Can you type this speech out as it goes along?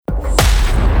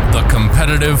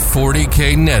Competitive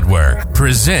 40K Network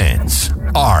presents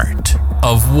Art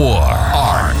of War.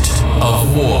 Art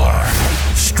of War.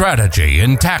 Strategy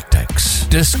and tactics.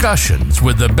 Discussions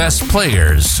with the best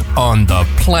players on the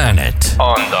planet.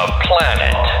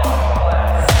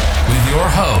 With your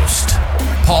host,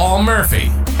 Paul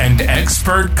Murphy, and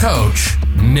expert coach,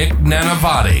 Nick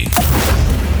Nanavati.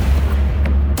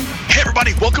 Hey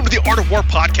everybody, welcome to the Art of War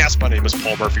podcast. My name is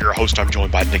Paul Murphy, your host. I'm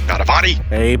joined by Nick Nanavati.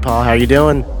 Hey Paul, how you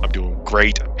doing? I'm doing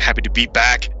great. I'm happy to be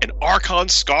back. And Archon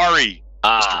Skari.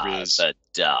 The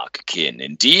Dark Kin,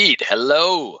 indeed.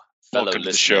 Hello, fellow Welcome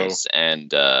listeners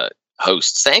and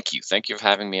hosts. Thank you for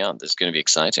having me on. This is going to be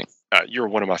exciting. You're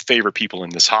one of my favorite people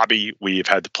in this hobby. We have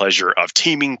had the pleasure of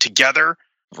teaming together.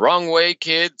 Wrong way,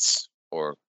 kids.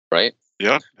 Or, right?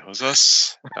 Yeah, that was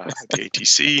us. The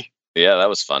ATC. Yeah, that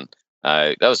was fun.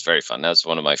 That was very fun. That was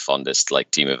one of my fondest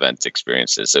team event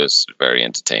experiences. It was very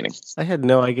entertaining. I had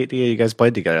no idea you guys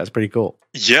played together. That's pretty cool.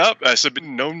 Yep. So I've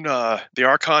been known the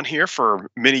Archon here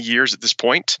for many years at this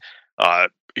point.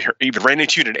 Even ran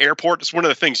into you in an airport. It's one of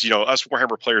the things, us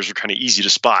Warhammer players are kind of easy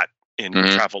to spot in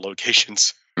travel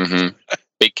locations. Mm-hmm.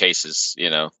 Big cases,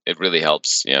 it really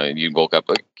helps. You woke up,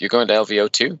 you're going to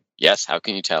LVO too? Yes, how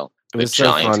can you tell? It was a so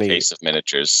giant funny. case of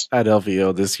miniatures. At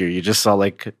LVO this year, you just saw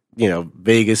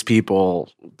Vegas people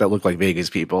that look like Vegas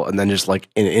people, and then just an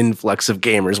influx of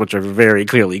gamers, which are very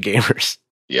clearly gamers.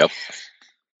 Yep.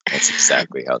 That's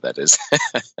exactly how that is.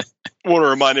 I want to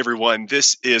remind everyone,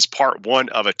 this is part one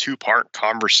of a two-part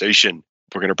conversation.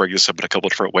 We're going to break this up in a couple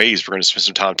of different ways. We're going to spend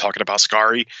some time talking about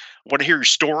Skari. Want to hear your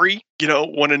story?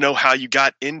 Want to know how you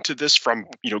got into this from,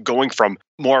 going from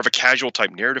more of a casual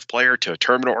type narrative player to a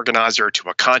tournament organizer to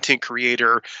a content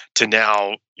creator to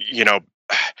now,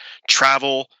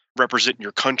 travel, representing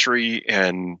your country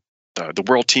and the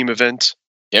World Team event.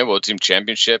 Yeah, World Team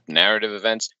Championship, narrative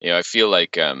events. I feel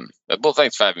like,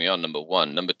 thanks for having me on, number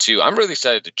one. Number two, I'm really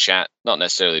excited to chat, not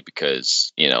necessarily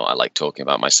because, I like talking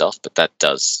about myself, but that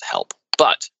does help.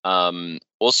 But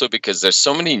also because there's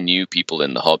so many new people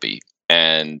in the hobby,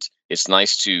 and it's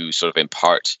nice to sort of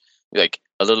impart a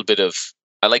little bit of,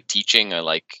 I like teaching, I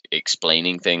like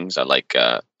explaining things, I like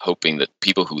hoping that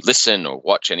people who listen or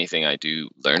watch anything I do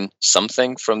learn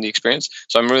something from the experience.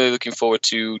 So I'm really looking forward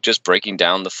to just breaking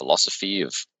down the philosophy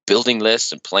of building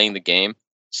lists and playing the game,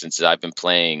 since I've been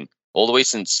playing all the way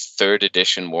since 3rd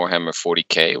edition Warhammer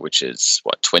 40K, which is,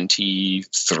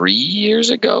 23 years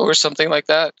ago or something like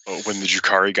that? When the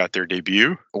Drukhari got their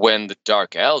debut? When the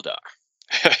Dark Eldar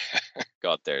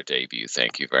got their debut,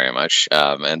 thank you very much.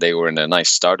 And they were in a nice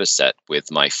starter set with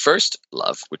my first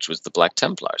love, which was the Black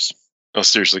Templars. Oh,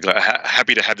 seriously,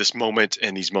 happy to have this moment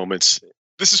and these moments.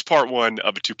 This is part one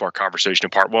of a two-part conversation. In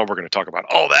part one, we're going to talk about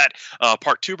all that.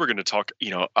 Part two, we're going to talk,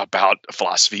 about a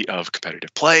philosophy of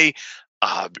competitive play.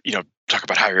 Talk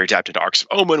about how you're adapted to Arks of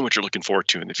Omen, what you're looking forward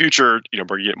to in the future. We're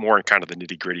going to get more in kind of the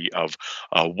nitty-gritty of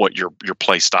what your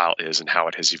play style is and how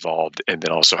it has evolved, and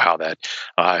then also how that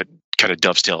kind of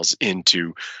dovetails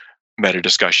into meta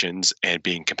discussions and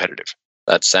being competitive.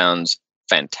 That sounds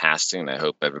fantastic, and I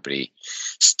hope everybody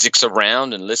sticks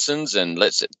around and listens, and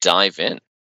let's dive in.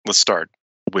 Let's start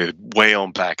with way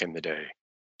on back in the day.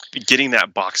 Getting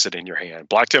that box set in your hand.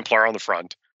 Black Templar on the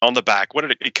front, on the back. What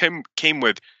did it came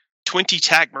with? 20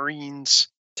 TAC Marines.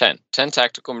 10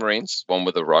 tactical Marines, one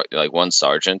with one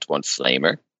sergeant, one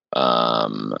flamer.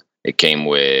 It came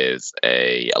with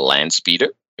a land speeder,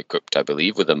 equipped, I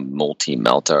believe, with a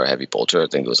multi-melta or heavy bolter. I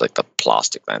think it was the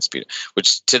plastic land speeder,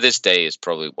 which to this day is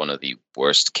probably one of the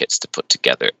worst kits to put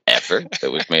together ever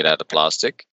that was made out of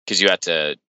plastic, because you had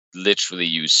to literally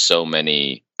use so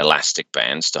many elastic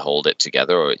bands to hold it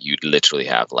together, or you'd literally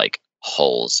have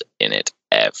holes in it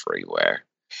everywhere.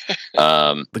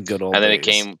 The good old and then days. It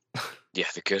came,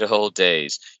 the good old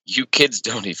days. You kids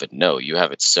don't even know. You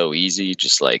have it so easy. You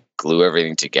just glue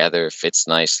everything together. It fits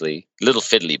nicely. Little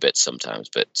fiddly bits sometimes,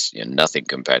 but nothing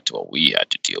compared to what we had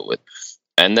to deal with.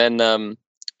 And then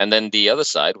the other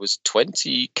side was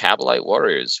 20 Kabalite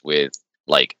Warriors with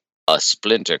a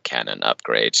Splinter Cannon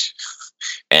upgrade,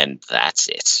 and that's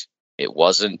it. It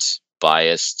wasn't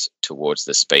biased towards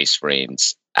the Space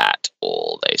Marines at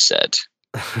all. They said.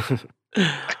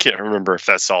 I can't remember if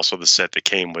that's also the set that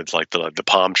came with the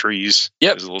palm trees.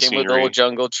 Yep, came with all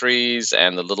jungle trees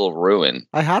and the little ruin.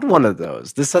 I had one of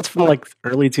those. This set's from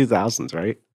early 2000s,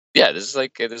 right? Yeah, this is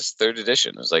this 3rd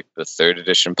edition. It was the 3rd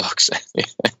edition box set.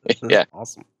 Yeah,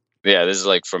 awesome. Yeah, this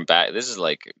is from back. This is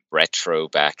retro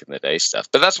back in the day stuff.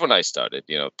 But that's when I started.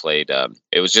 Played.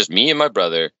 It was just me and my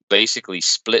brother basically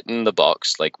splitting the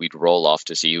box. We'd roll off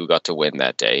to see who got to win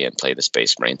that day and play the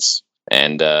Space Marines.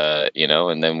 And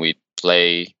and then we'd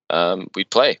play on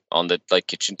the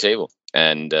kitchen table.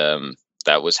 And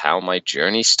that was how my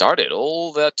journey started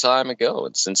all that time ago.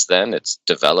 And since then, it's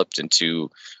developed into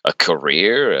a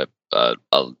career,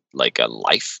 like a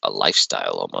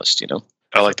lifestyle almost,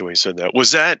 I like the way you said that.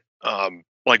 Was that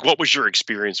like, what was your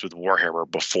experience with Warhammer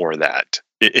before that,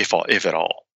 if at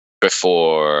all?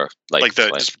 Before,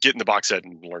 just getting the box set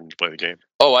and learning to play the game.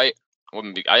 Oh, I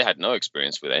had no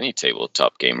experience with any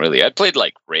tabletop game really. I'd played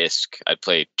like Risk, I'd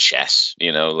played chess.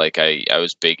 I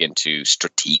was big into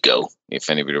Stratego. If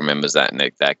anybody remembers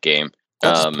that game.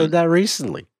 I just played that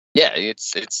recently. Yeah,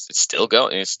 it's still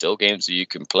going. It's still games that you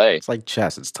can play. It's like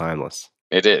chess. It's timeless.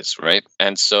 It is, right?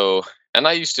 And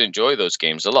I used to enjoy those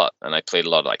games a lot. And I played a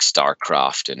lot of like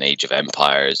StarCraft and Age of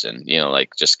Empires and,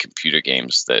 just computer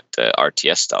games, that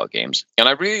RTS style games. And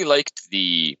I really liked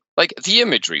the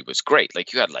imagery was great.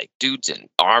 Like you had like dudes in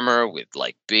armor with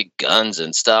like big guns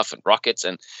and stuff and rockets.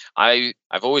 And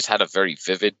I've always had a very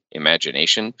vivid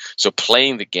imagination. So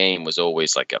playing the game was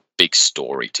always like a big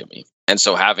story to me. And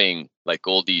so having like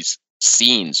all these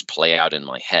scenes play out in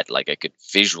my head, like I could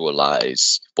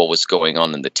visualize what was going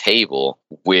on in the table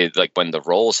with like when the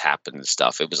rolls happened and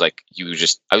stuff. It was like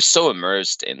I was so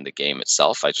immersed in the game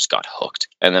itself, I just got hooked.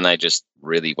 And then I just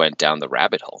really went down the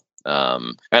rabbit hole.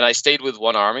 And I stayed with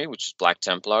one army, which is Black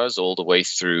Templars, all the way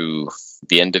through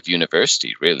the end of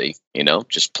university, really.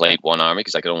 Just played one army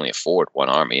because I could only afford one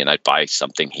army, and I'd buy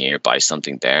something here, buy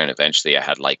something there, and eventually I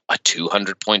had like a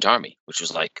 200-point army, which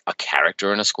was like a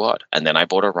character in a squad. And then I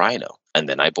bought a Rhino, and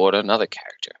then I bought another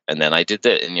character, and then I did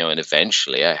that, and and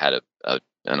eventually I had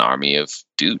an army of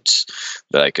dudes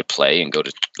that I could play and go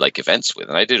to like events with,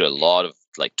 and I did a lot of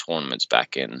like tournaments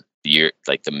back in the year,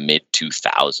 like the mid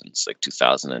 2000s, like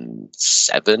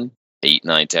 2007, 8,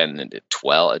 9, 10, and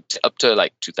 12, up to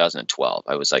like 2012.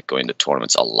 I was like going to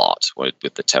tournaments a lot with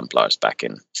the Templars back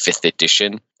in 5th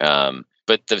edition.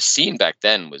 But the scene back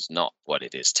then was not what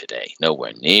it is today.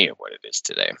 Nowhere near what it is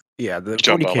today. Yeah, the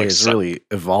 40K has really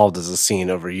evolved as a scene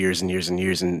over years and years and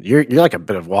years. And you're like a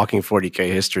bit of walking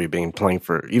 40K history, being playing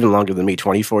for even longer than me,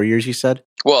 24 years, you said?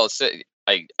 Well,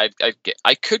 I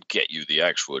could get you the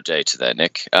actual date there,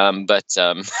 Nick. But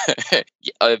I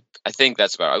think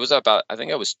that's I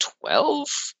think I was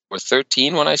 12 or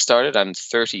 13 when I started. I'm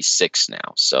 36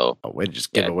 now. So way to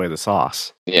just give away the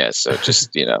sauce. Yeah. So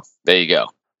just, there you go.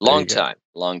 Long time.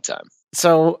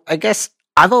 So I guess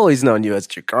I've always known you as a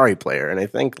Drukhari player, and I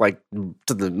think like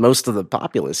to the most of the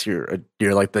populace, you're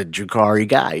like the Drukhari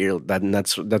guy.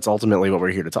 That's ultimately what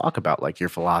we're here to talk about, like your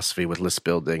philosophy with list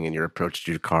building and your approach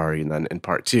to Drukhari. And then in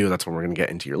part 2, that's when we're going to get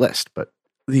into your list. But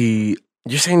you're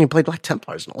saying you played Black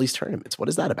Templars in all these tournaments. What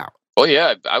is that about? Oh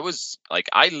yeah, I was like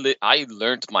I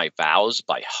learned my vows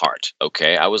by heart.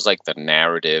 Okay, I was like the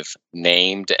narrative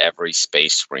named every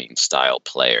Space Marine style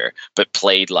player, but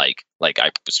played like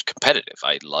I was competitive.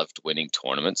 I loved winning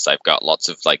tournaments. I've got lots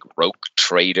of like Rogue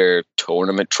Trader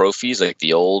tournament trophies, like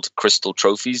the old crystal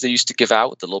trophies they used to give out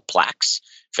with the little plaques.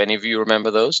 If any of you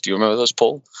remember those, do you remember those,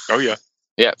 Paul? Oh yeah,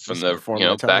 yeah, from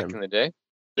back in the day.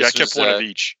 Yeah, I kept one of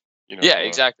each. Yeah,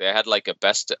 exactly. I had like a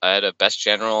best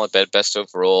general, a best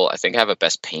overall. I think I have a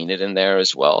best painted in there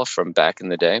as well from back in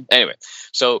the day. Anyway,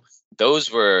 so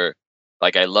those were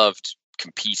like, I loved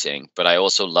competing, but I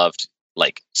also loved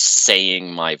like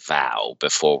saying my vow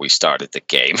before we started the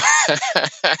game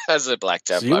as a Black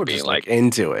Templar. So you were just like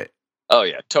into it. Oh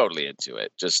yeah, totally into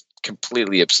it. Just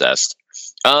completely obsessed.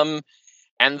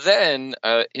 And then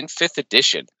in 5th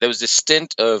edition, there was a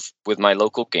stint with my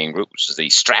local game group, which is the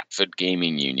Stratford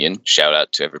Gaming Union. Shout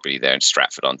out to everybody there in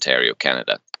Stratford, Ontario,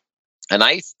 Canada. And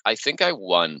I think I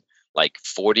won like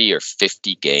 40 or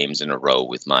 50 games in a row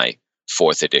with my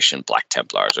 4th edition Black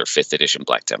Templars or 5th edition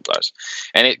Black Templars.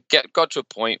 And it got to a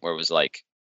point where it was like,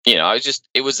 I was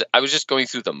just going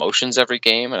through the motions every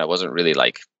game, and I wasn't really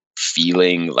like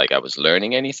feeling like I was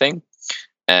learning anything.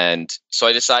 And so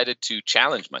I decided to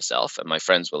challenge myself, and my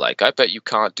friends were like, I bet you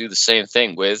can't do the same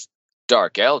thing with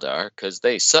Dark Eldar because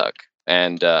they suck.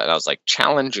 And I was like,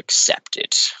 challenge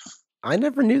accepted. I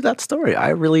never knew that story. I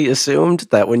really assumed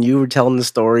that when you were telling the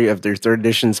story of their 3rd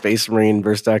edition Space Marine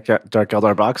versus Dark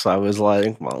Eldar box, I was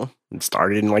like, well, it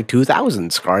started in like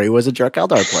 2000. Skari was a Dark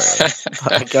Eldar player.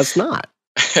 But I guess not.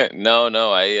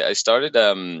 No. I started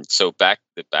so back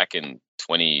in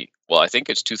 20. Well, I think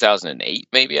it's 2008.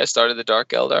 Maybe I started the Dark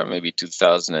Eldar. Maybe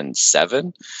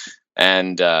 2007.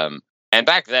 And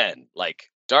back then,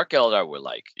 like Dark Eldar were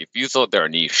like, if you thought they're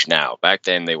niche now, back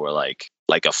then they were like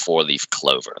a 4-leaf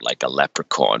clover, like a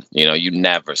leprechaun. You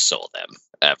never saw them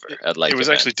ever. At like it was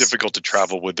actually difficult to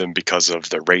travel with them because of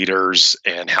the raiders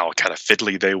and how kind of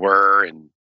fiddly they were, and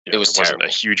it was there wasn't a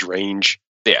huge range.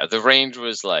 Yeah, the range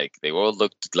was like, they all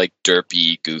looked like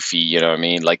derpy, goofy, you know what I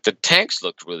mean? Like the tanks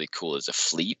looked really cool as a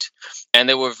fleet, and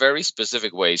there were very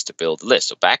specific ways to build lists.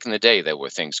 So back in the day, there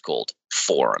were things called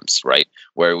forums, right?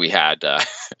 Where we had,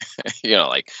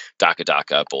 like Daka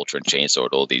Daka, Ultra and Chainsword,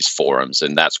 all these forums,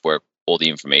 and that's where all the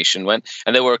information went.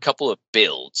 And there were a couple of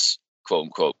builds, quote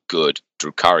unquote, good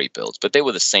Drukhari builds, but they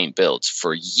were the same builds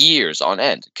for years on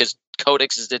end because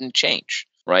codexes didn't change,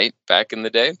 right? Back in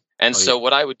the day. And so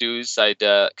what I would do is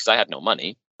because I had no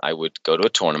money, I would go to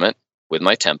a tournament with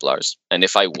my Templars. And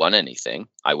if I won anything,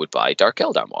 I would buy Dark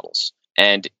Eldar models.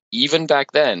 And even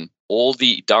back then, all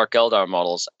the Dark Eldar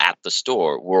models at the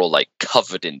store were all like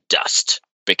covered in dust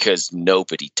because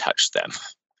nobody touched them.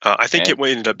 I think it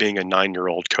ended up being a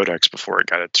 9-year-old codex before it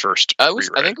got its first. I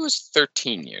think it was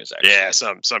 13 years. Actually. Yeah,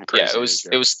 some crazy. Yeah,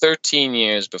 it was 13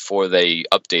 years before they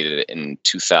updated it in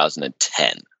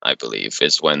 2010. I believe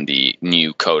is when the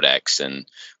new codex and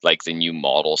like the new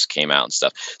models came out and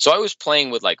stuff. So I was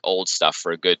playing with like old stuff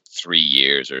for a good 3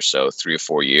 years or so, 3 or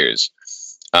 4 years.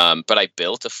 But I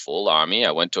built a full army.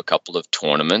 I went to a couple of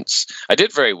tournaments. I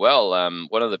did very well.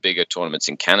 One of the bigger tournaments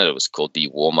in Canada was called the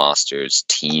War Masters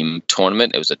Team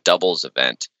Tournament. It was a doubles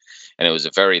event, and it was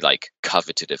a very like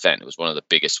coveted event. It was one of the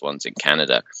biggest ones in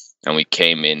Canada, and we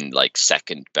came in like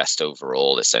second best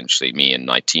overall, essentially, me and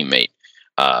my teammate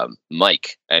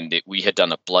Mike. And we had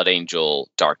done a Blood Angel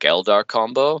Dark Eldar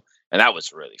combo, and that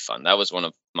was really fun. That was one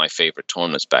of my favorite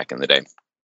tournaments back in the day.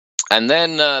 And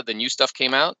then the new stuff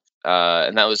came out.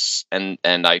 And that was, and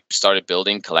I started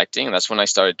building, collecting, and that's when I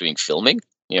started doing filming.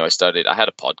 I had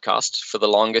a podcast for the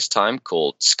longest time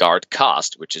called Scarred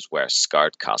Cast, which is where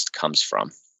Scarred Cast comes from.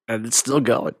 And it's still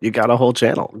going. You got a whole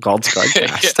channel called Scarred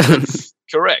Cast.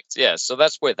 Correct. Yeah. So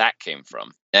that's where that came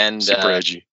from. And super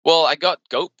edgy. Well, I got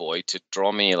Goat Boy to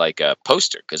draw me like a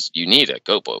poster because you need a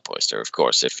Goat Boy poster, of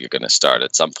course, if you're going to start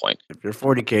at some point. If you're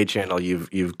 40K channel,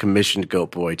 you've commissioned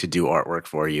Goat Boy to do artwork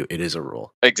for you. It is a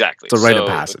rule. Exactly. It's a rite of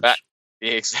passage.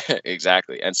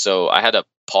 Exactly. And so I had a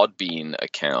Podbean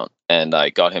account, and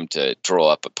I got him to draw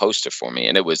up a poster for me,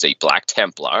 and it was a Black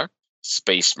Templar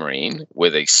Space Marine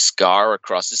with a scar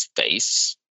across his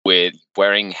face, with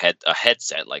wearing a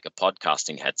headset, like a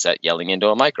podcasting headset, yelling into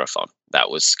a microphone.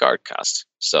 That was Scarred Cast.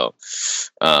 So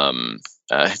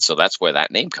that's where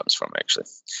that name comes from, actually.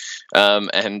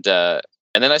 And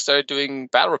then I started doing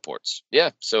battle reports. Yeah,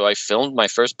 so I filmed my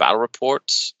first battle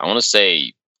report, I want to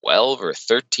say 12 or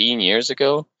 13 years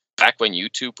ago, back when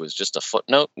YouTube was just a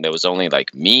footnote, and there was only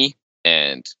like me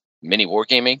and Mini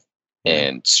Wargaming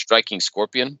and Striking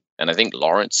Scorpion. And I think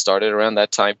Lawrence started around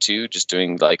that time too, just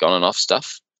doing like on and off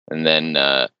stuff. And then,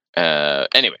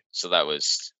 anyway, so that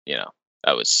was,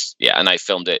 and I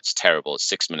filmed it. It's terrible. It's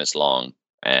 6 minutes long,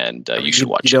 and you should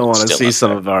watch it. You don't want to see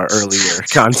some of our earlier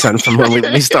content from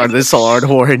when we started this whole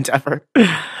hardcore endeavor.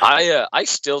 I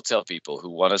still tell people who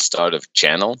want to start a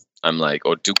channel, I'm like,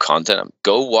 or do content,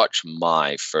 go watch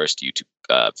my first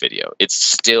YouTube video. It's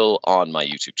still on my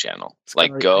YouTube channel.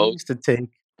 Skari, I used to take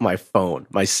my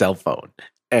cell phone,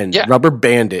 and rubber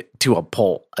band it to a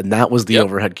pole, and that was the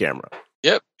overhead camera.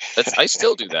 Yep, I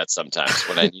still do that sometimes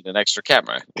when I need an extra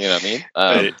camera. You know what I mean?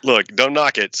 Hey, look, don't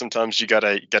knock it. Sometimes you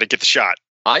gotta get the shot.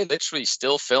 I literally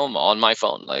still film on my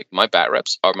phone. Like my bat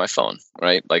reps are my phone,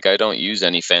 right? Like I don't use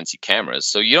any fancy cameras,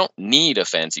 so you don't need a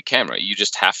fancy camera. You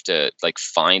just have to like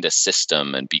find a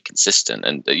system and be consistent.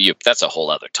 And that's a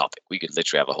whole other topic. We could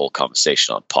literally have a whole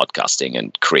conversation on podcasting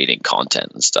and creating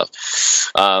content and stuff.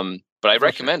 But I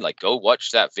recommend go watch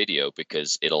that video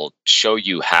because it'll show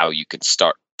you how you can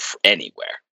start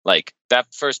anywhere. Like that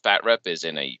first bat rep is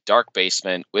in a dark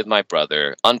basement with my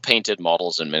brother, unpainted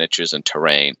models and miniatures and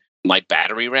terrain. My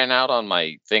battery ran out on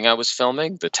my thing I was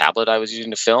filming, the tablet I was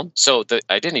using to film. So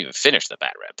I didn't even finish the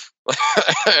bat rep.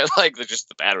 Just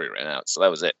the battery ran out. So that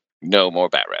was it. No more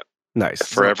bat rep. Nice.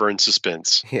 Forever in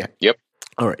suspense. Yeah. Yep.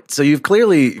 All right. So you've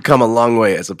clearly come a long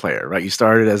way as a player, right? You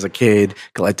started as a kid,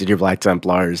 collected your Black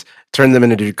Templars, turned them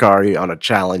into Drukhari on a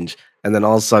challenge, and then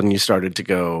all of a sudden you started to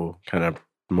go kind of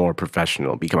more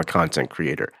professional, become a content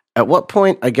creator. At what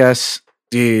point, I guess,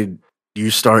 did you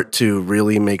start to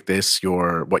really make this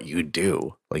what you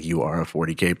do? Like you are a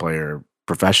 40K player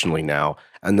professionally now.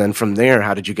 And then from there,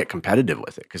 how did you get competitive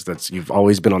with it? Because you've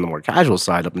always been on the more casual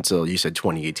side up until you said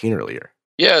 2018 earlier.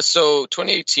 Yeah, so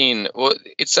 2018, well,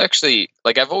 it's actually,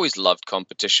 I've always loved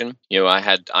competition. I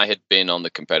had been on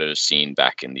the competitive scene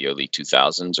back in the early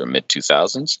 2000s or mid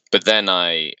 2000s, but then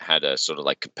I had a sort of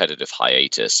competitive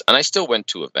hiatus, and I still went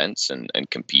to events and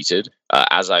competed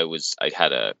I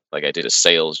did a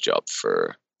sales job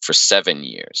for 7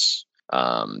 years,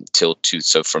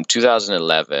 so from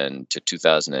 2011 to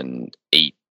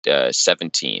 2008,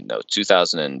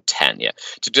 2010. Yeah,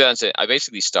 to 2010, I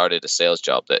basically started a sales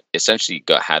job that essentially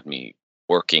had me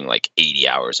working like 80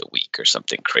 hours a week or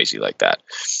something crazy like that.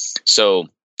 So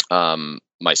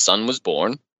my son was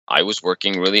born. I was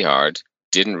working really hard.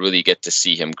 Didn't really get to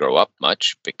see him grow up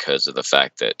much because of the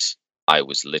fact that I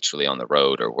was literally on the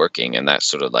road or working, and that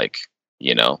sort of like,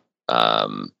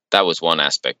 that was one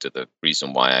aspect of the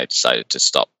reason why I decided to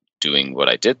stop doing what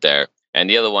I did there. And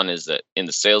the other one is that in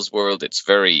the sales world, it's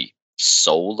very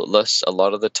soulless a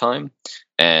lot of the time.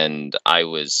 And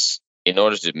in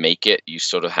order to make it, you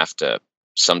sort of have to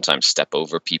sometimes step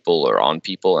over people or on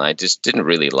people. And I just didn't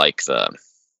really like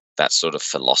that sort of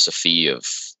philosophy of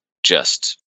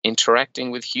just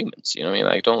interacting with humans. You know what I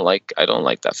mean? I don't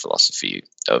like that philosophy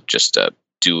of just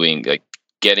doing, like,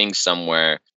 getting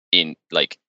somewhere in,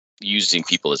 like, using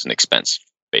people as an expense,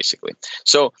 basically.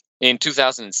 So in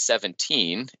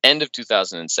 2017, end of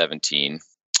 2017,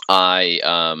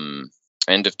 end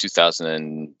of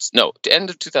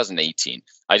 2018,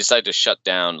 I decided to shut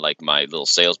down like my little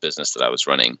sales business that I was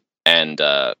running and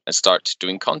start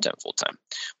doing content full time.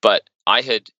 But I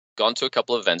had gone to a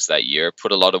couple of events that year,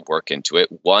 put a lot of work into it,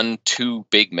 won 2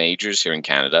 big majors here in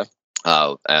Canada,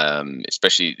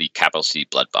 especially the Kabalite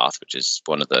Bloodbath, which is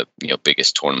one of the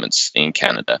biggest tournaments in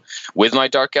Canada, with my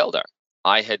Dark Eldar.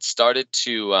 I had started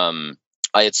to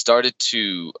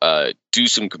do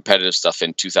some competitive stuff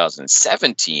in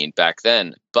 2017 back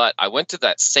then, but I went to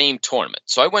that same tournament.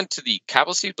 So I went to the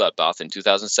Kabalite Bloodbath in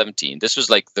 2017. This was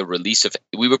like the release of,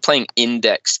 we were playing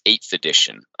Index 8th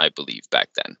edition, I believe, back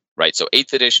then, right? So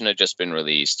 8th edition had just been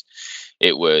released.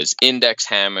 It was Index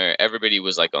Hammer. Everybody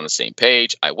was like on the same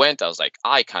page. I went, I was like,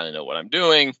 I kind of know what I'm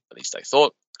doing, at least I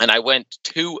thought. And I went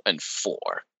 2 and 4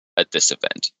 at this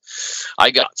event.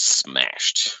 I got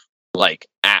smashed. Like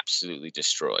absolutely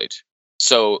destroyed.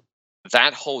 So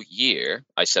that whole year,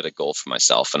 I set a goal for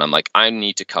myself, and I'm like, I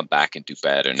need to come back and do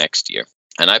better next year.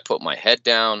 And I put my head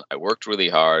down. I worked really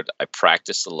hard. I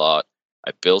practiced a lot.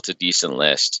 I built a decent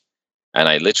list, and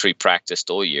I literally practiced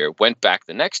all year. Went back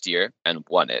the next year and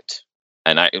won it.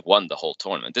 And I won the whole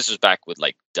tournament. This was back with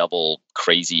like double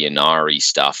crazy Inari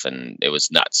stuff, and it was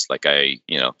nuts. Like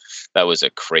that was a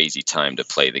crazy time to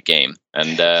play the game.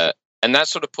 And that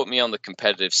sort of put me on the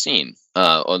competitive scene,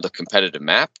 on the competitive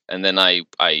map. And then I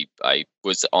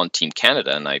was on Team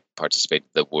Canada, and I participated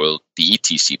in the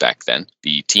ETC back then,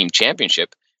 the team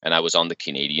championship, and I was on the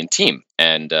Canadian team,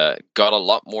 and got a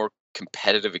lot more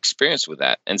competitive experience with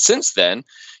that. And since then,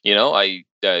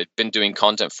 I've been doing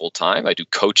content full time. I do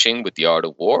coaching with the Art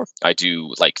of War. I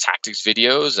do like tactics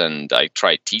videos, and I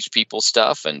try to teach people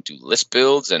stuff and do list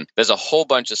builds. And there's a whole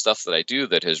bunch of stuff that I do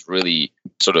that has really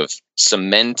sort of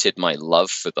cemented my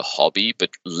love for the hobby, but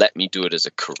let me do it as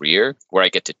a career where I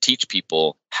get to teach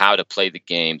people how to play the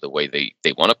game the way they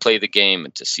want to play the game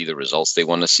and to see the results they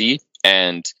want to see.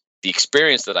 And the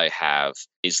experience that I have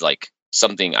is like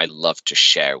something I love to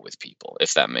share with people,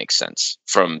 if that makes sense.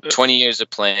 From 20 years of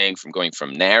playing, from going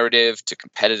from narrative to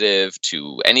competitive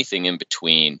to anything in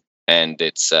between. And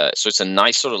it's a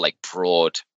nice sort of like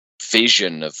broad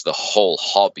vision of the whole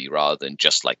hobby rather than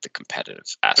just like the competitive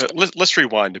aspect. Let's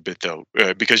rewind a bit though,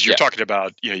 because you're talking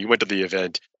about, you went to the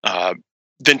event,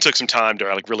 then took some time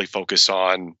to like really focus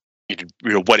on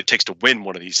what it takes to win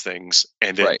one of these things,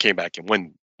 and then came back and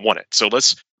won it. So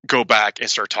let's go back and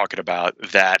start talking about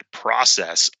that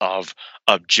process of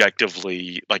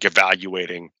objectively like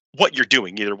evaluating what you're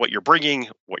doing, either what you're bringing,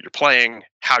 what you're playing,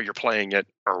 how you're playing it,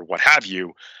 or what have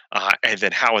you, and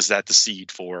then how is that the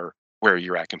seed for where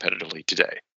you're at competitively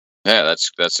today? Yeah,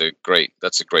 that's a great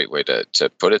way to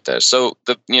put it there. So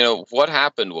what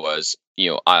happened was,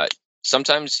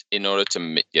 sometimes in order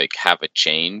to like have a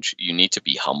change, you need to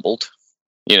be humbled,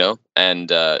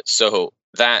 and so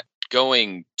that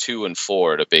going 2 and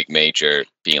 4 at a big major,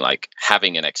 being like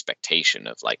having an expectation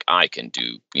of like I can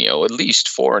do at least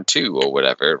 4 and 2 or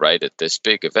whatever, right, at this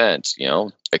big event,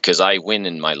 because I win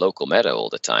in my local meta all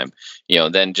the time,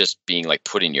 then just being like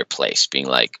put in your place, being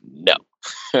like no.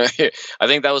 I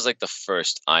think that was like the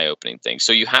first eye-opening thing.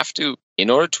 So you have to, in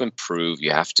order to improve,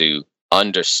 you have to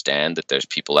understand that there's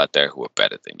people out there who are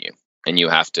better than you, and you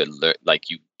have to learn. Like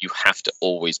you have to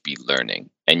always be learning,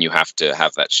 and you have to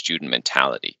have that student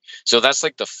mentality. So that's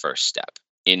like the first step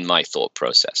in my thought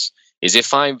process. Is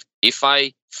if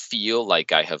I feel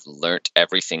like I have learnt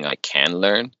everything I can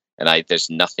learn, and there's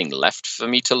nothing left for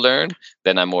me to learn,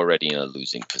 then I'm already in a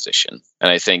losing position.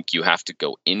 And I think you have to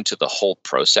go into the whole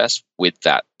process with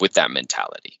that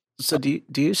mentality. So do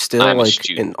you still, like,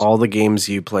 in all the games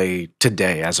you play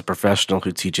today as a professional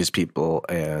who teaches people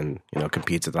and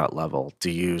competes at that level,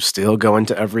 do you still go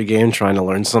into every game trying to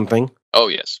learn something? Oh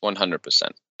yes,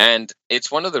 100%. And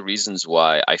it's one of the reasons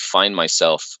why I find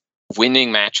myself winning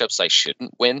matchups I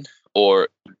shouldn't win, or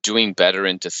doing better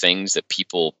into things that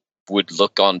people would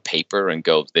look on paper and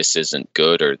go, this isn't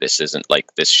good, or this isn't like,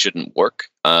 this shouldn't work,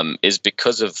 is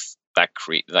because of that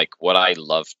like what I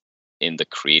love in the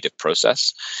creative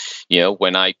process.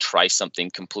 When I try something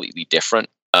completely different,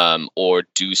 or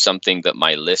do something that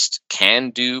my list can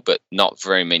do, but not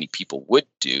very many people would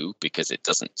do because it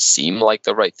doesn't seem like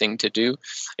the right thing to do.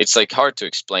 It's like hard to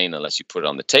explain unless you put it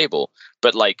on the table.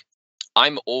 But like,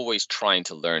 I'm always trying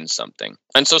to learn something.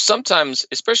 And so sometimes,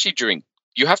 especially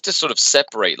you have to sort of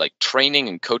separate like training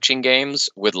and coaching games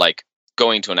with like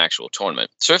going to an actual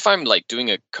tournament. So if I'm like doing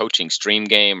a coaching stream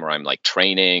game, or I'm like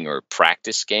training or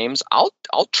practice games, I'll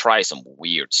try some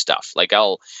weird stuff. Like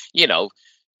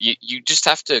you just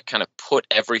have to kind of put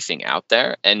everything out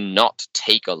there and not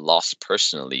take a loss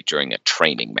personally during a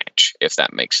training match, if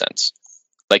that makes sense.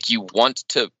 Like, you want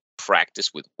to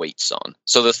practice with weights on.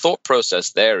 So the thought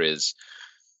process there is,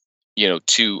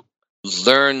 to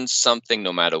learn something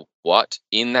no matter what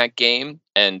in that game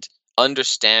and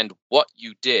understand what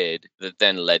you did that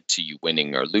then led to you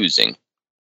winning or losing.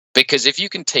 Because if you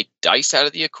can take dice out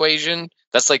of the equation,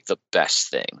 that's like the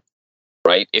best thing.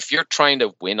 Right? If you're trying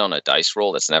to win on a dice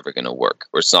roll, that's never going to work,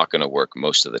 or it's not going to work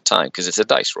most of the time because it's a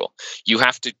dice roll. You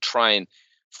have to try and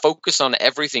focus on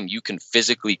everything you can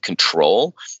physically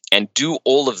control and do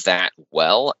all of that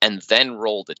well, and then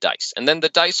roll the dice. And then the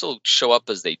dice will show up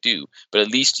as they do, but at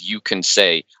least you can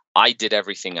say, I did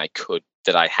everything I could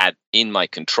that I had in my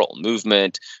control.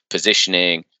 Movement,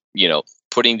 positioning,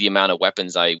 putting the amount of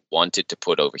weapons I wanted to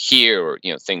put over here, or,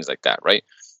 things like that, right?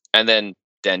 And then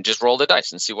just roll the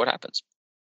dice and see what happens.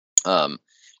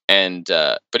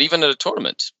 But even at a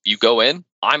tournament, you go in,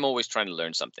 I'm always trying to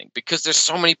learn something because there's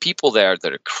so many people there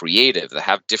that are creative, that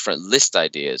have different list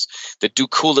ideas, that do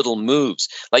cool little moves.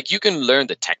 Like, you can learn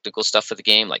the technical stuff of the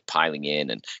game, like piling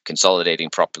in and consolidating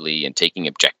properly and taking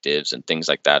objectives and things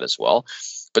like that as well.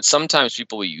 But sometimes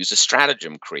people will use a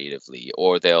stratagem creatively,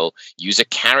 or they'll use a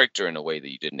character in a way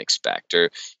that you didn't expect,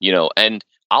 or, and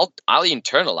I'll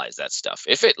internalize that stuff.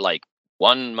 If it like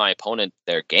won my opponent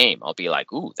their game, I'll be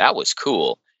like, ooh, that was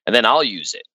cool. And then I'll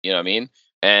use it. You know what I mean?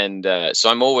 And so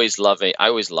I always love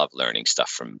learning stuff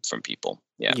from people.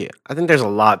 Yeah. Yeah. I think there's a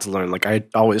lot to learn. Like, I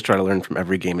always try to learn from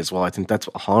every game as well. I think that's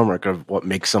a hallmark of what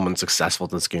makes someone successful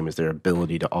at this game, is their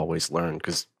ability to always learn,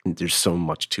 because there's so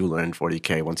much to learn in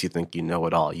 40K. Once you think you know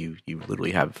it all, you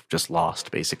literally have just lost,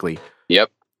 basically.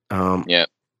 Yep. Yeah.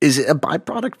 Is it a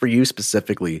byproduct for you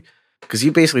specifically? Because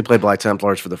you basically played Black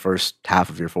Templars for the first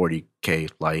half of your 40K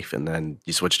life, and then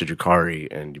you switched to Drukhari,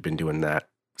 and you've been doing that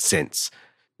since.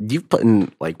 You've put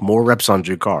in like more reps on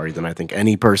Drukhari than I think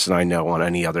any person I know on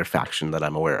any other faction that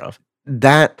I'm aware of.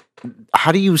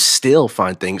 How do you still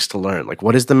find things to learn? Like,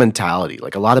 what is the mentality?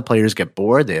 Like, a lot of players get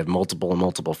bored. They have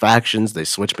multiple factions. They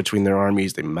switch between their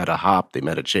armies. They meta hop. They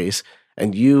meta chase.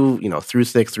 And you through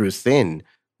thick, through thin,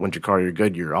 when Drukhari you're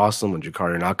good, you're awesome. When Drukhari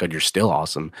you're not good, you're still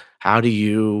awesome. How do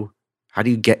you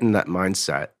get in that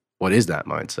mindset? What is that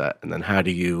mindset? And then how do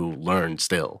you learn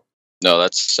still? No,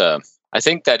 that's I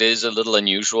think that is a little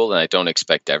unusual, and I don't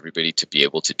expect everybody to be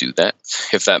able to do that,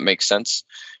 if that makes sense.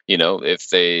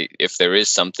 If there is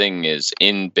something is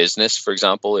in business, for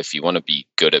example, if you want to be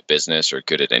good at business or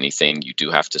good at anything, you do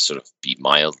have to sort of be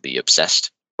mildly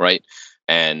obsessed, right?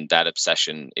 And that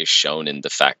obsession is shown in the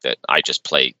fact that I just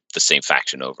play the same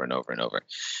faction over and over and over.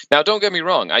 Now, don't get me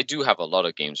wrong, I do have a lot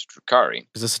of games with Drukhari.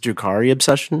 Is this a Drukhari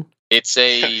obsession? It's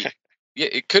a... Yeah,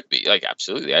 it could be. Like,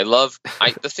 absolutely.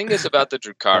 The thing is about the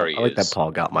Drukhari I like that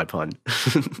Paul got my pun.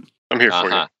 I'm here for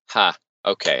you.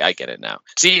 Okay, I get it now.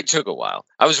 See, it took a while.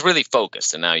 I was really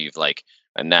focused, and now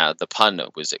now the pun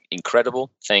was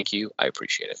incredible. Thank you. I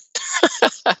appreciate it.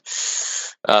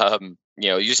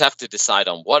 You just have to decide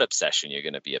on what obsession you're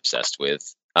going to be obsessed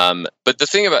with. But the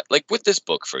thing about, like, with this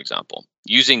book, for example,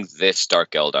 using this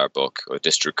Dark Eldar book or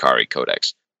this Drukhari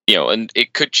Codex, and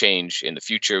it could change in the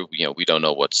future. We don't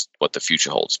know what the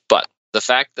future holds. But the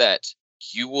fact that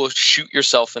you will shoot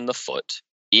yourself in the foot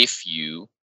if you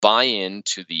buy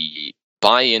into the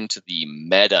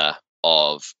meta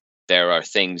of there are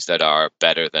things that are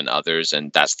better than others,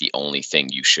 and that's the only thing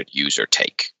you should use or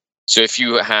take. So if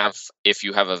you have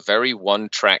a very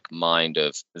one-track mind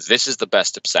of this is the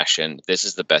best obsession, this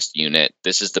is the best unit,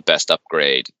 this is the best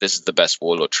upgrade, this is the best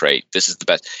warlord trait, this is the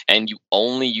best, and you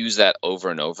only use that over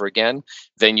and over again,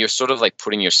 then you're sort of like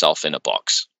putting yourself in a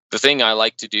box. The thing I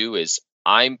like to do is,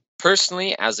 I'm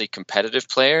personally, as a competitive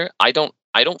player, I don't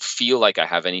feel like I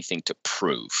have anything to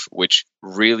prove, which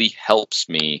really helps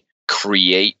me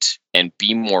create and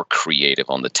be more creative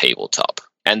on the tabletop.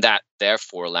 And that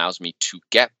therefore allows me to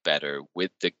get better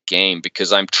with the game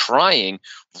because I'm trying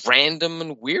random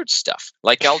and weird stuff.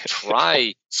 Like I'll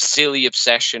try silly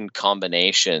obsession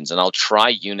combinations and I'll try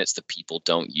units that people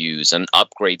don't use and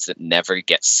upgrades that never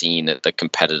get seen at the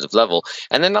competitive level.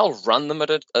 And then I'll run them at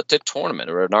a tournament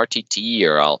or an RTT,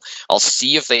 or I'll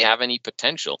see if they have any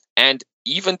potential. And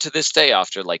even to this day,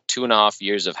 after like 2.5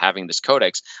 years of having this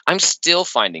codex, I'm still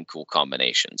finding cool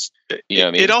combinations. You know what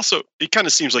I mean? It kind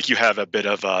of seems like you have a bit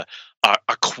of a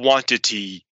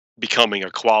quantity becoming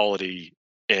a quality,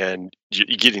 and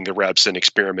getting the reps and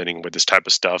experimenting with this type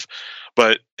of stuff.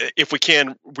 But if we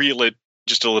can reel it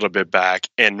just a little bit back,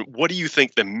 and what do you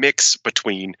think the mix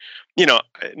between,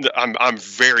 I'm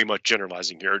very much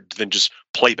generalizing here, than just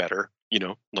play better,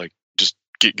 like just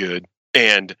get good,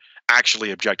 and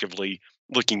actually objectively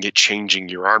looking at changing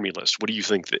your army list? What do you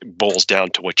think that boils down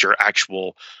to what your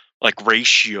actual like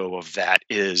ratio of that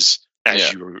is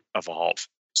as you evolve?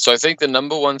 So I think the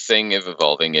number one thing of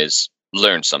evolving is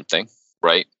learn something,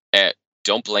 right?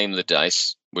 Don't blame the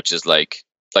dice, which is like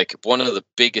one of the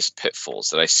biggest pitfalls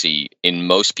that I see in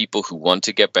most people who want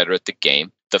to get better at the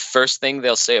game. The first thing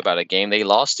they'll say about a game they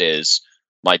lost is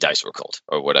my dice were cold,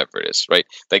 or whatever it is, right?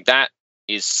 Like that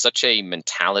is such a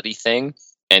mentality thing.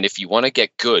 And if you want to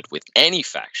get good with any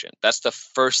faction, that's the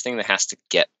first thing that has to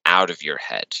get out of your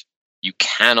head. You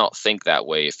cannot think that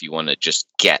way if you want to just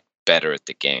get better at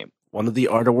the game. One of the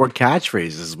Art of War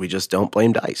catchphrases is we just don't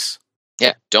blame dice.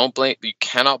 Yeah, you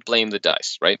cannot blame the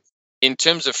dice, right? In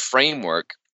terms of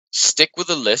framework, stick with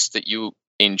a list that you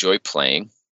enjoy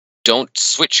playing. Don't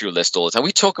switch your list all the time.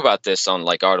 We talk about this on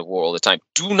like Art of War all the time.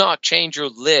 Do not change your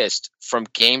list from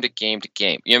game to game to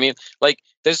game. You know what I mean? Like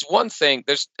there's one thing,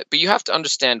 but you have to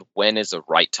understand when is the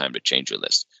right time to change your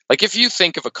list. Like if you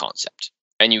think of a concept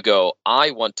and you go, I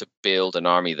want to build an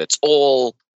army that's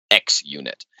all X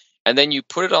unit. And then you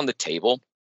put it on the table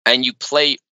and you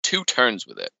play 2 turns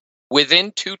with it.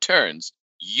 Within 2 turns,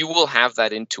 you will have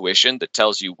that intuition that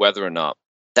tells you whether or not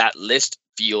that list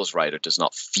feels right or does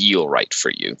not feel right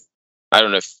for you. I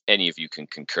don't know if any of you can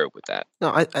concur with that. No,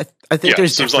 I think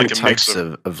there's different types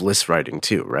of list writing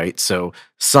too, right? So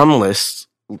some lists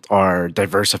are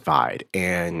diversified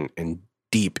and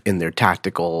deep in their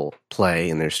tactical play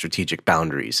and their strategic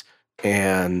boundaries.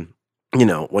 And,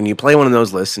 when you play one of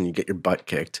those lists and you get your butt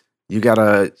kicked, you got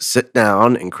to sit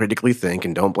down and critically think,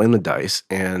 and don't blame the dice,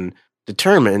 and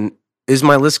determine, is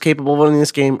my list capable of winning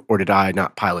this game, or did I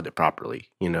not pilot it properly?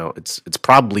 It's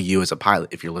probably you as a pilot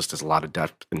if your list has a lot of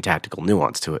depth and tactical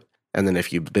nuance to it. And then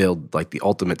if you build like the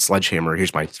ultimate sledgehammer,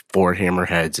 here's my 4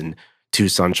 hammerheads and 2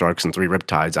 sun sharks and 3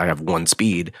 riptides, I have 1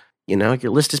 speed,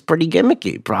 your list is pretty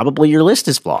gimmicky. Probably your list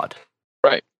is flawed.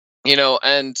 Right.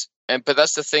 But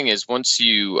that's the thing is once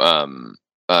you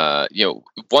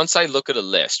once I look at a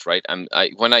list, right?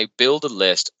 When I build a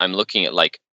list, I'm looking at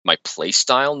like my play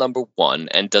style, number one,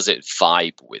 and does it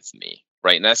vibe with me,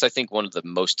 right? And that's, I think, one of the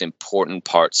most important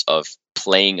parts of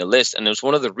playing a list. And it's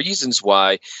one of the reasons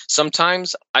why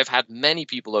sometimes I've had many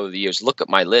people over the years look at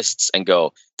my lists and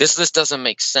go, this list doesn't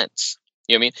make sense.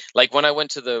 You know what I mean? Like when I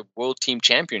went to the World Team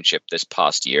Championship this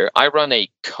past year, I run a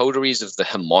Coteries of the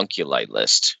Homunculi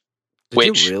list.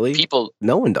 Did you really?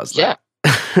 No one does that. Yeah.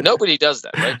 Nobody does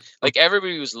that, right? Like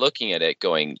everybody was looking at it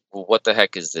going, well, what the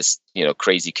heck is this,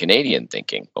 crazy Canadian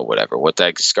thinking or whatever? What the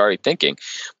heck is Skari thinking?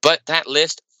 But that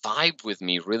list vibed with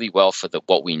me really well for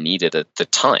what we needed at the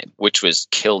time, which was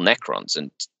kill Necrons and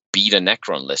beat a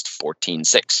Necron list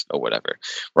 14-6 or whatever,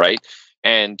 right?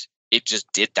 And it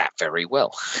just did that very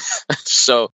well.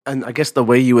 And I guess the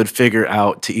way you would figure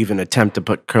out to even attempt to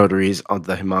put coteries on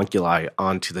the homunculi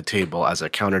onto the table as a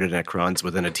counter to Necrons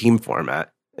within a team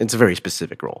format, it's a very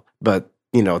specific role. But,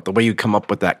 the way you come up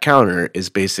with that counter is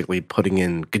basically putting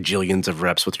in gajillions of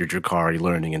reps with your Drukhari,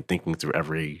 learning and thinking through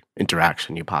every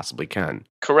interaction you possibly can.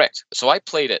 Correct. So I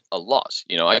played it a lot.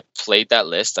 I played that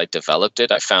list. I developed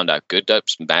it. I found out good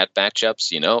ups and bad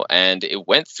matchups, and it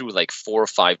went through like 4 or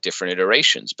 5 different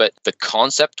iterations. But the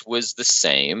concept was the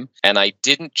same, and I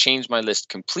didn't change my list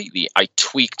completely. I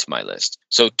tweaked my list.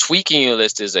 So tweaking a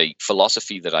list is a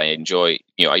philosophy that I enjoy.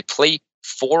 I play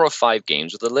 4 or 5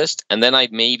 games with the list, and then I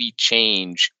maybe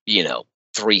change,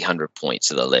 300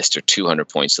 points of the list or 200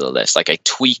 points of the list. Like I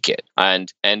tweak it.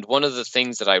 And one of the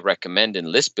things that I recommend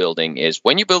in list building is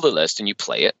when you build a list and you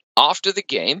play it, after the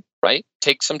game, right?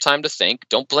 Take some time to think.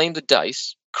 Don't blame the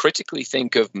dice. Critically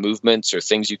think of movements or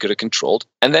things you could have controlled,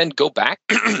 and then go back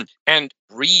and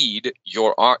read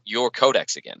your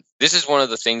codex again. This is one of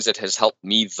the things that has helped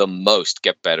me the most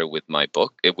get better with my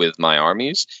book, with my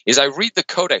armies, is I read the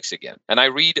codex again. And I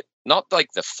read not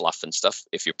like the fluff and stuff.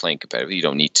 If you're playing competitive, you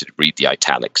don't need to read the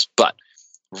italics, but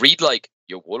read like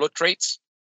your warlord traits,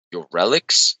 your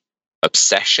relics,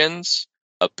 obsessions,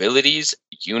 abilities,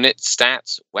 unit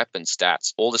stats, weapon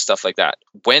stats, all the stuff like that,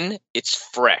 when it's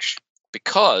fresh,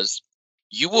 because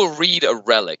you will read a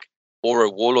relic or a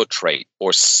warlord trait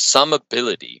or some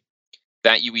ability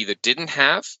that you either didn't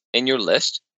have in your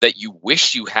list that you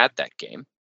wish you had that game,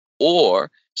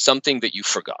 or something that you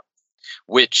forgot,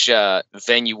 which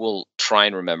then you will try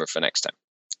and remember for next time.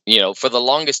 For the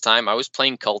longest time, I was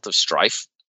playing Cult of Strife,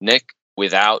 Nick,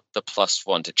 without the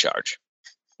 +1 to charge.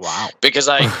 Wow. Because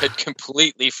I had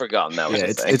completely forgotten that was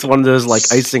a thing. It's one of those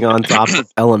like icing on top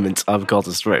elements of Cult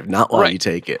of Strife. Not why you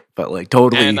take it, but like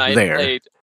totally and there.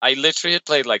 I literally had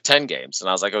played like 10 games, and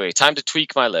I was like, okay, time to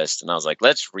tweak my list. And I was like,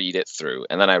 let's read it through.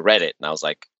 And then I read it, and I was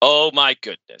like, oh my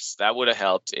goodness, that would have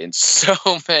helped in so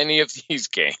many of these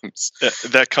games.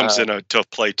 That comes into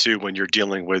play too when you're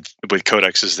dealing with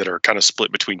codexes that are kind of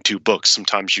split between two books.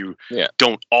 Sometimes you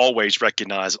don't always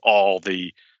recognize all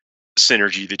the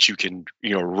synergy that you can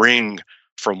wring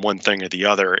from one thing or the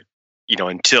other,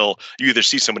 until you either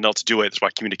see someone else do it. That's why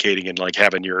communicating and like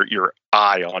having your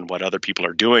eye on what other people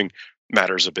are doing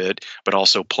matters a bit, but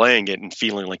also playing it and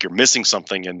feeling like you're missing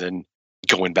something and then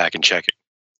going back and checking.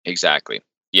 Exactly.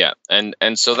 Yeah.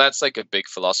 And so that's like a big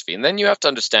philosophy. And then you have to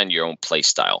understand your own play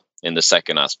style in the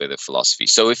second aspect of philosophy.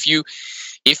 So if you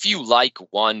like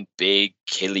one big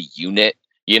killer unit,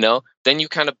 then you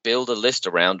kind of build a list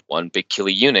around one big killer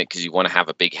unit because you want to have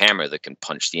a big hammer that can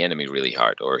punch the enemy really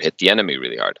hard or hit the enemy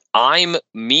really hard.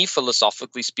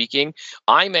 Philosophically speaking,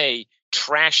 I'm a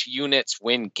trash units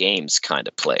win games kind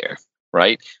of player,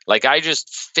 right? Like I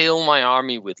just fill my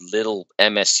army with little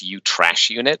MSU trash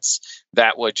units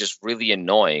that were just really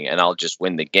annoying, and I'll just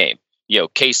win the game.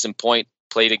 Case in point,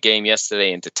 played a game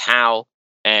yesterday into Tau,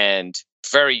 and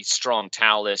very strong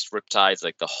Tau list, Riptides,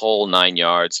 like the whole 9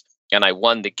 yards. And I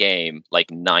won the game like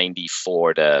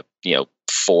 94 to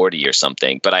 40 or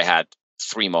something, but I had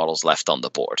 3 models left on the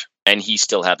board, and he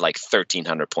still had like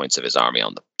 1,300 points of his army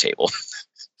on the table.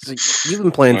 So you've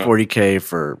been playing 40K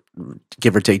for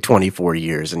give or take 24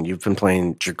 years, and you've been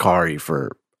playing Drukhari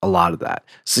for a lot of that.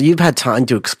 So you've had time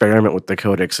to experiment with the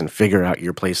codex and figure out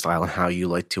your playstyle and how you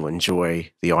like to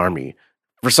enjoy the army.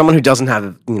 For someone who doesn't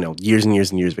have years and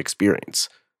years and years of experience,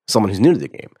 someone who's new to the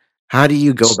game, how do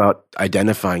you go about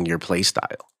identifying your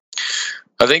playstyle?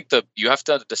 I think you have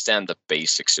to understand the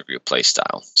basics of your play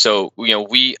style. So, we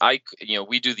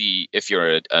do if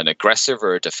you're an aggressive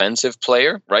or a defensive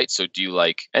player, right? So do you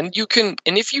and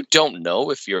if you don't know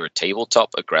if you're a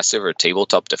tabletop aggressive or a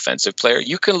tabletop defensive player,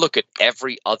 you can look at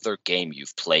every other game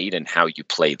you've played and how you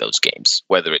play those games,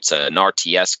 whether it's an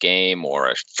RTS game or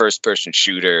a first person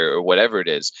shooter or whatever it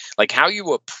is. Like how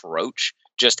you approach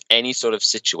just any sort of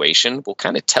situation will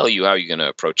kind of tell you how you're going to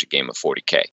approach a game of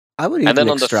 40K. I would even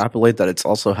extrapolate that it's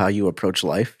also how you approach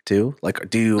life too. Like,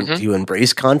 do you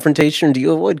embrace confrontation? Or do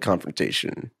you avoid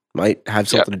confrontation? Might have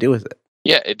something to do with it.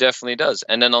 Yeah, it definitely does.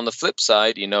 And then on the flip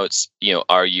side,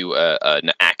 are you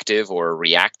an active or a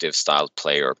reactive style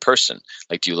player or person?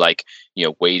 Like, do you like,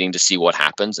 waiting to see what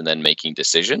happens and then making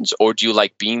decisions? Or do you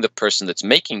like being the person that's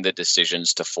making the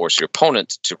decisions to force your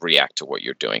opponent to react to what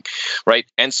you're doing? Right.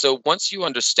 And so once you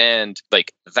understand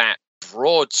like that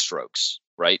broad strokes,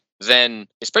 right, then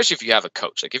especially if you have a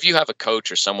coach, like if you have a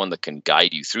coach or someone that can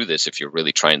guide you through this, if you're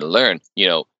really trying to learn,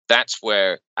 that's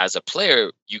where as a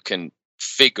player, you can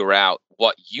figure out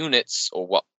what units or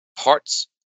what parts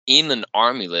in an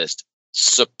army list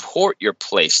support your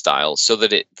play style so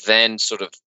that it then sort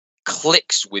of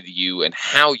clicks with you and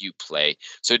how you play.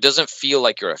 So it doesn't feel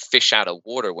like you're a fish out of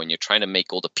water when you're trying to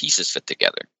make all the pieces fit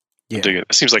together. Yeah.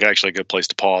 It seems like actually a good place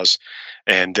to pause.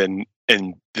 And then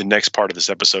in the next part of this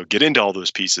episode, get into all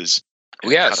those pieces.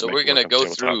 Yeah, so we're going to go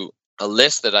through a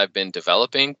list that I've been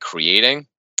developing, creating,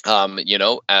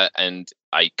 and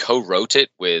I co-wrote it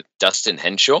with Dustin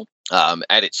Henshaw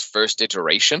at its first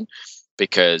iteration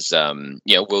because,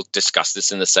 we'll discuss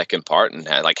this in the second part and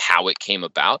like how it came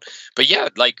about. But yeah,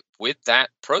 like with that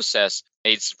process,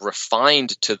 it's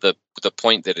refined to the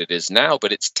point that it is now,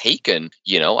 but it's taken,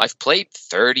 I've played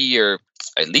 30 or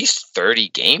at least 30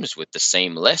 games with the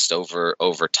same list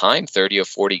over time, 30 or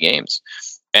 40 games.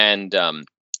 And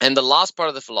the last part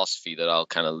of the philosophy that I'll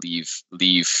kind of leave,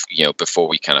 before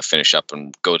we kind of finish up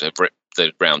and go to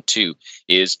the round 2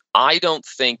 is I don't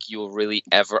think you'll really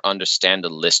ever understand a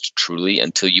list truly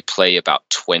until you play about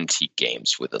 20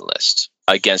 games with a list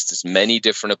against as many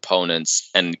different opponents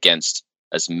and against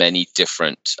as many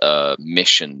different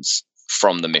missions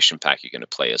from the mission pack you're going to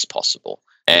play as possible.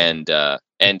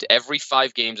 And every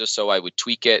 5 games or so, I would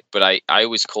tweak it, but I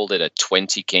always called it a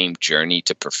 20-game journey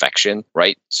to perfection,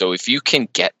 right? So if you can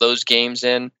get those games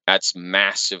in, that's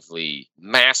massively,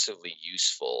 massively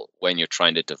useful when you're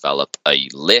trying to develop a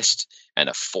list and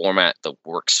a format that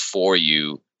works for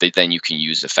you that then you can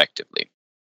use effectively.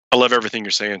 I love everything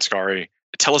you're saying, Skari.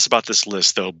 Tell us about this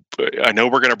list, though. I know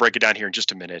we're going to break it down here in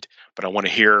just a minute, but I want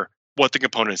to hear what the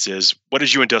components is. What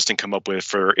did you and Dustin come up with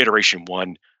for iteration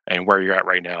 1 and where you're at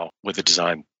right now with the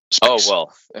design space? Oh,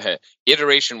 well,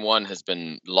 iteration 1 has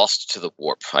been lost to the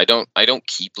warp. I don't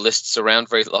keep lists around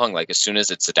very long. Like, as soon as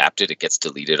it's adapted, it gets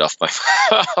deleted off my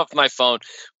off my phone.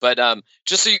 But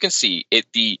just so you can see it,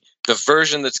 the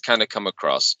version that's kind of come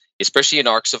across, especially in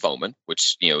Arks of Omen,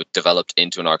 which developed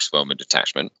into an Arks of Omen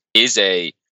detachment, is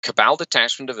a Kabal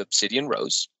detachment of Obsidian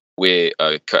Rose with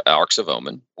Arks of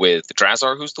Omen with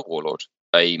Drahzar, who's the Warlord,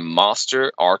 a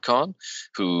Master Archon,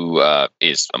 who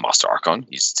is a Master Archon.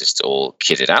 He's just all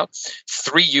kitted out.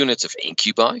 3 units of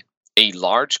Incubi, a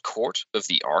large court of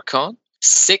the Archon,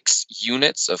 6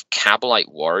 units of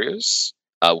Kabalite Warriors,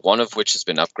 one of which has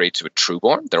been upgraded to a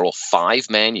Trueborn. They're all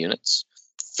 5-man units.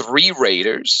 3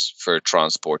 Raiders for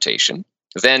transportation.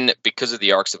 Then, because of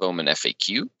the Arks of Omen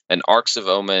FAQ, an Arks of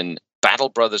Omen Battle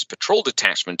Brothers Patrol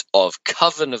detachment of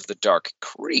Coven of the Dark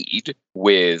Creed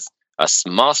with a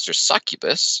Master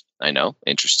Succubus. I know,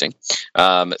 interesting.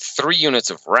 3 units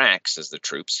of Wracks as the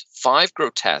troops, 5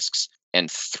 Grotesques,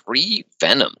 and 3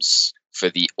 Venoms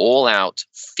for the all-out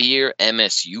Fear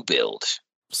MSU build.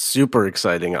 Super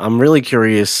exciting. I'm really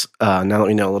curious, now that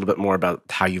we know a little bit more about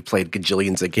how you played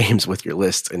gajillions of games with your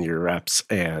lists and your reps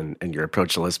and your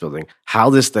approach to list building, how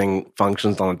this thing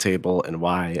functions on the table and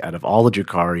why, out of all the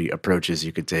Drukhari approaches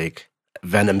you could take,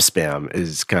 Venom spam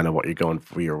is kind of what you're going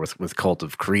for here with Cult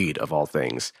of Creed, of all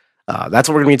things. That's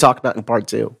what we're going to be talking about in part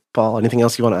 2. Paul, anything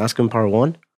else you want to ask in part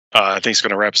 1? I think it's going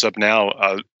to wrap us up now.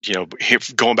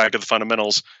 Going back to the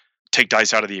fundamentals, take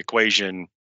dice out of the equation,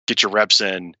 get your reps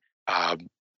in,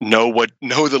 know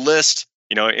the list,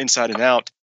 inside and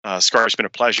out. Skari, it's been a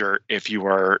pleasure. If you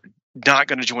are not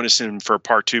going to join us in for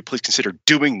part 2, please consider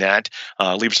doing that.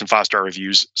 Leave us some 5-star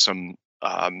reviews, some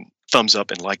thumbs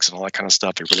up and likes and all that kind of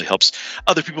stuff. It really helps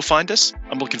other people find us.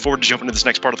 I'm looking forward to jumping into this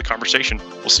next part of the conversation.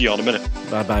 We'll see you all in a minute.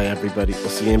 Bye-bye, everybody. We'll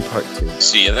see you in part 2.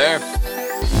 See you there.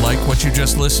 Like what you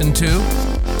just listened to?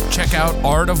 Check out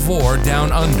Art of War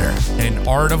Down Under and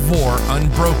Art of War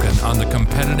Unbroken on the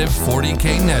competitive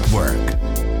 40K network.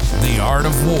 The Art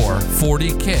of War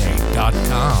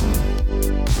 40K.com.